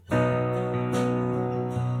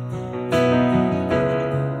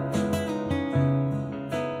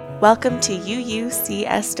Welcome to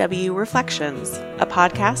UUCSW Reflections, a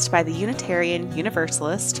podcast by the Unitarian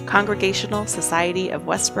Universalist Congregational Society of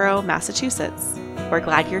Westboro, Massachusetts. We're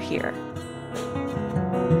glad you're here.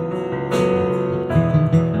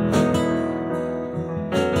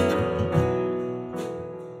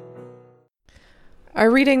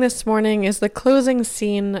 Our reading this morning is the closing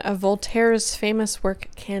scene of Voltaire's famous work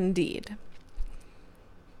Candide.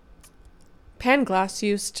 Pangloss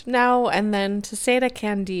used now and then to say to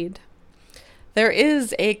Candide, "There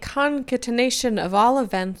is a concatenation of all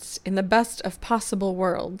events in the best of possible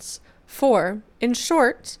worlds, for, in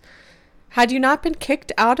short, had you not been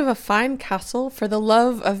kicked out of a fine castle for the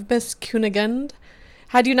love of Miss Cunigund,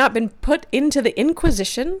 had you not been put into the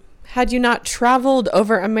Inquisition, had you not travelled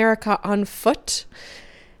over America on foot,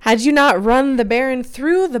 had you not run the Baron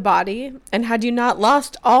through the body, and had you not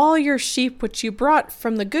lost all your sheep which you brought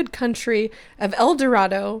from the good country of El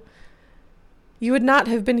Dorado, you would not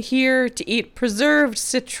have been here to eat preserved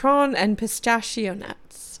citron and pistachio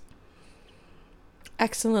nuts."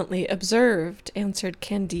 "Excellently observed," answered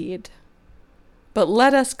Candide. "But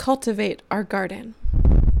let us cultivate our garden."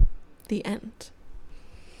 The end.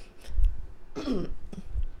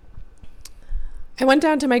 I went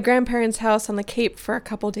down to my grandparents' house on the Cape for a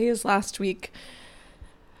couple days last week.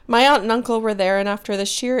 My aunt and uncle were there, and after the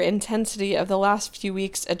sheer intensity of the last few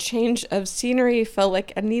weeks, a change of scenery felt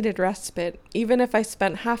like a needed respite, even if I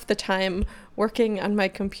spent half the time working on my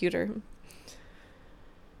computer.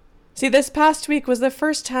 See, this past week was the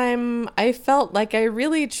first time I felt like I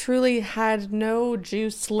really truly had no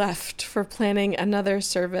juice left for planning another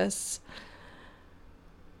service.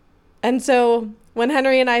 And so when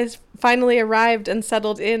Henry and I finally arrived and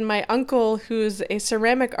settled in, my uncle, who's a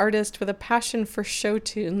ceramic artist with a passion for show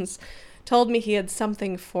tunes, told me he had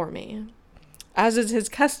something for me. As is his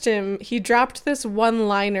custom, he dropped this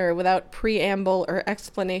one-liner without preamble or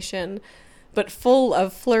explanation, but full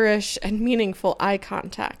of flourish and meaningful eye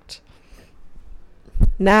contact.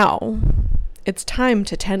 "Now, it's time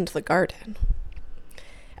to tend the garden."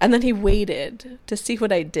 And then he waited to see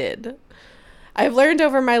what I did. I've learned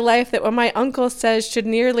over my life that what my uncle says should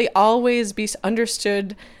nearly always be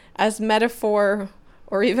understood as metaphor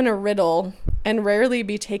or even a riddle, and rarely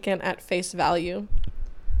be taken at face value.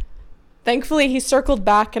 Thankfully, he circled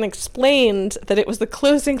back and explained that it was the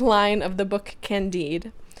closing line of the book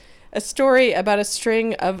Candide, a story about a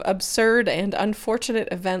string of absurd and unfortunate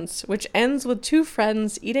events which ends with two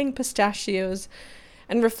friends eating pistachios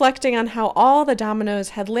and reflecting on how all the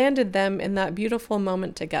dominoes had landed them in that beautiful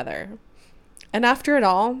moment together. And after it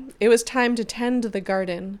all, it was time to tend the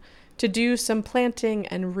garden, to do some planting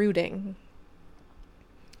and rooting.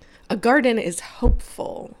 "A garden is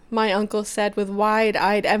hopeful," my uncle said with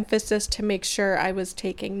wide-eyed emphasis to make sure I was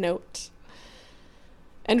taking note.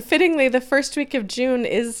 And fittingly, the first week of June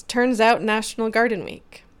turns out National Garden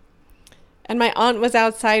Week. And my aunt was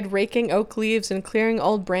outside raking oak leaves and clearing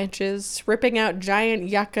old branches, ripping out giant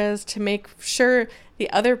yuccas to make sure the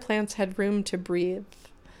other plants had room to breathe.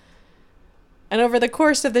 And over the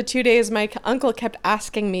course of the 2 days, my uncle kept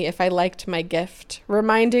asking me if I liked my gift,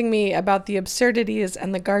 reminding me about the absurdities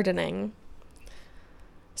and the gardening.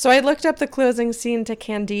 So I looked up the closing scene to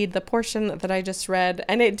Candide, the portion that I just read,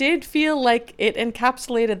 and it did feel like it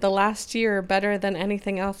encapsulated the last year better than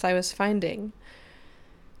anything else I was finding.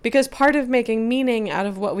 Because part of making meaning out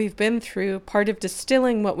of what we've been through, part of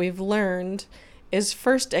distilling what we've learned, is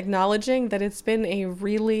first acknowledging that it's been a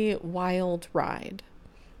really wild ride.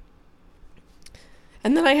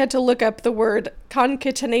 And then I had to look up the word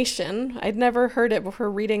concatenation. I'd never heard it before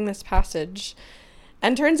reading this passage.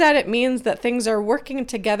 And turns out it means that things are working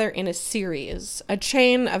together in a series, a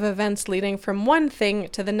chain of events leading from one thing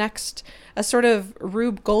to the next, a sort of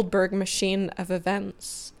Rube Goldberg machine of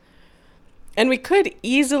events. And we could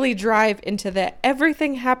easily drive into the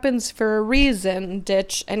everything happens for a reason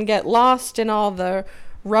ditch and get lost in all the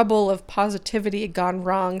rubble of positivity gone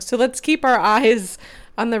wrong. So let's keep our eyes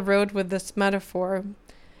on the road with this metaphor,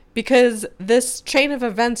 because this chain of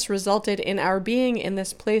events resulted in our being in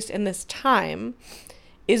this place in this time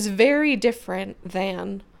is very different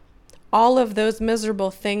than all of those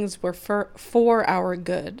miserable things were for our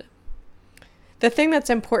good. The thing that's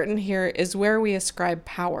important here is where we ascribe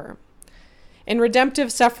power. In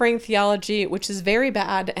redemptive suffering theology, which is very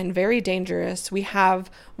bad and very dangerous, we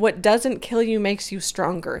have what doesn't kill you makes you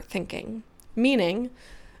stronger thinking, meaning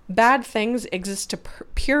bad things exist to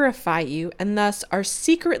purify you and thus are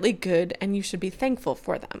secretly good, and you should be thankful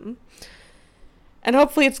for them. And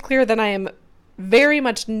hopefully it's clear that I am very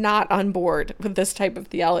much not on board with this type of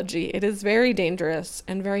theology. It is very dangerous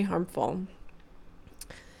and very harmful.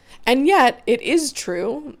 And yet, it is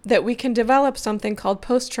true that we can develop something called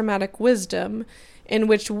post-traumatic wisdom, in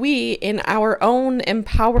which we, in our own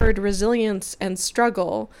empowered resilience and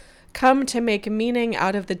struggle, come to make meaning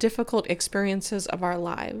out of the difficult experiences of our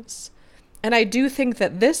lives. And I do think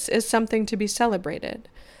that this is something to be celebrated,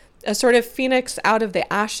 a sort of phoenix out of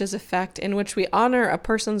the ashes effect in which we honor a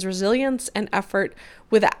person's resilience and effort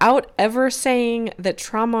without ever saying that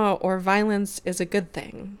trauma or violence is a good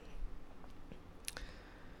thing.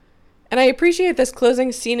 And I appreciate this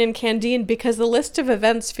closing scene in Candide because the list of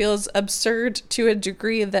events feels absurd to a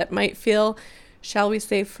degree that might feel, shall we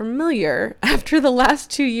say, familiar after the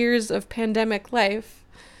last 2 years of pandemic life.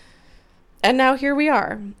 And now here we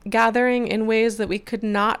are, gathering in ways that we could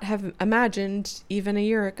not have imagined even a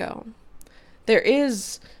year ago. There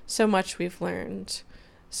is so much we've learned,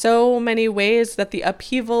 so many ways that the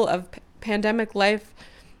upheaval of pandemic life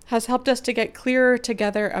has helped us to get clearer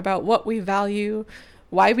together about what we value,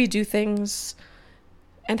 why we do things,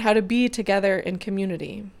 and how to be together in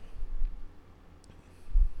community.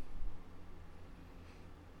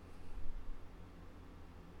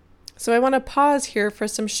 So I want to pause here for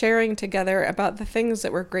some sharing together about the things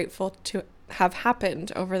that we're grateful to have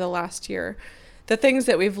happened over the last year, the things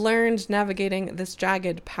that we've learned navigating this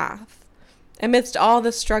jagged path. Amidst all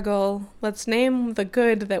the struggle, let's name the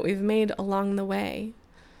good that we've made along the way.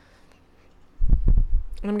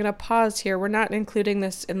 I'm going to pause here. We're not including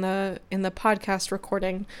this in the podcast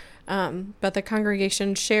recording, but the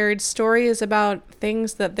congregation shared stories about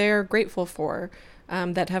things that they're grateful for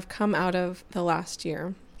that have come out of the last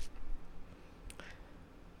year.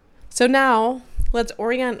 So now, let's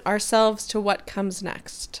orient ourselves to what comes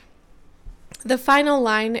next. The final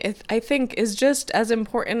line, I think, is just as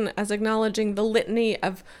important as acknowledging the litany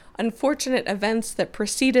of unfortunate events that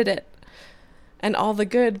preceded it and all the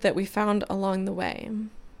good that we found along the way.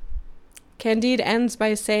 Candide ends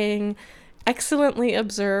by saying, "Excellently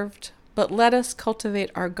observed, but let us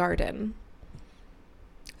cultivate our garden."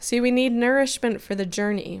 See, we need nourishment for the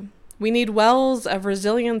journey. We need wells of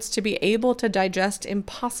resilience to be able to digest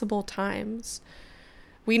impossible times.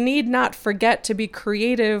 We need not forget to be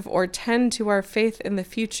creative or tend to our faith in the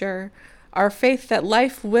future, our faith that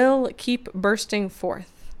life will keep bursting forth.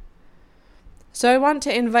 So I want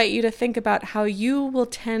to invite you to think about how you will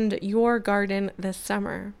tend your garden this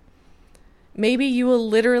summer. Maybe you will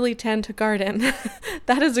literally tend to garden.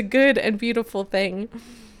 That is a good and beautiful thing.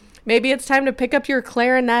 Maybe it's time to pick up your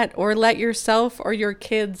clarinet or let yourself or your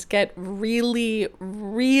kids get really,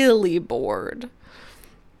 really bored.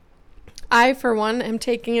 I, for one, am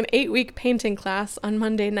taking an 8-week painting class on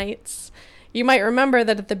Monday nights. You might remember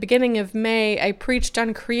that at the beginning of May, I preached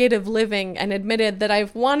on creative living and admitted that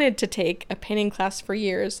I've wanted to take a painting class for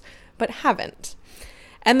years, but haven't.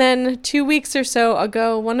 And then 2 weeks or so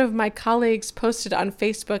ago, one of my colleagues posted on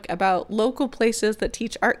Facebook about local places that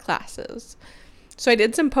teach art classes. So I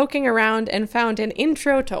did some poking around and found an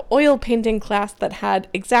intro to oil painting class that had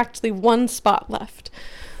exactly 1 spot left.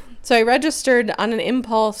 So I registered on an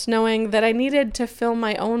impulse, knowing that I needed to fill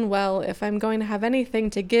my own well if I'm going to have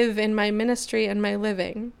anything to give in my ministry and my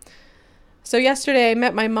living. So yesterday I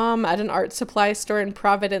met my mom at an art supply store in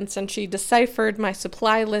Providence, and she deciphered my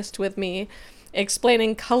supply list with me,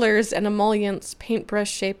 explaining colors and emollients,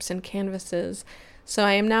 paintbrush shapes, and canvases. So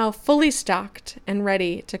I am now fully stocked and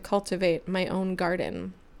ready to cultivate my own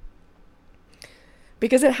garden.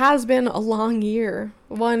 Because it has been a long year,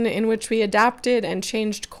 one in which we adapted and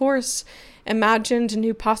changed course, imagined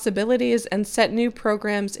new possibilities, and set new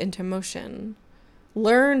programs into motion.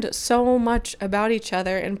 Learned so much about each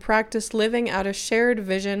other and practiced living out a shared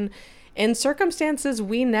vision in circumstances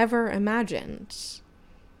we never imagined.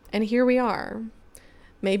 And here we are,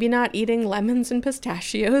 maybe not eating lemons and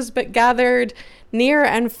pistachios, but gathered near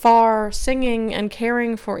and far, singing and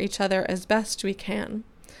caring for each other as best we can.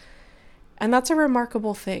 And that's a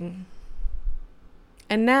remarkable thing.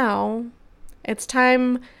 And now, it's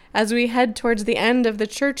time, as we head towards the end of the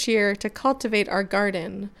church year, to cultivate our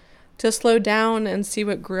garden, to slow down and see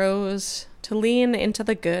what grows, to lean into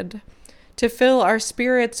the good, to fill our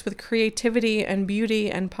spirits with creativity and beauty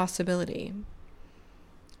and possibility.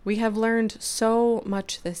 We have learned so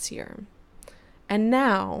much this year. And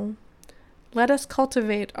now, let us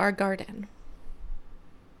cultivate our garden.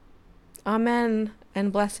 Amen,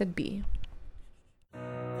 and blessed be.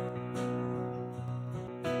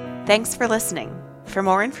 Thanks for listening. For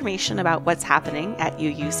more information about what's happening at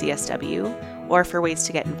UUCSW or for ways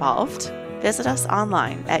to get involved, visit us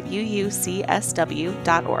online at uucsw.org.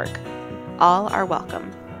 All are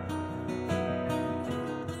welcome.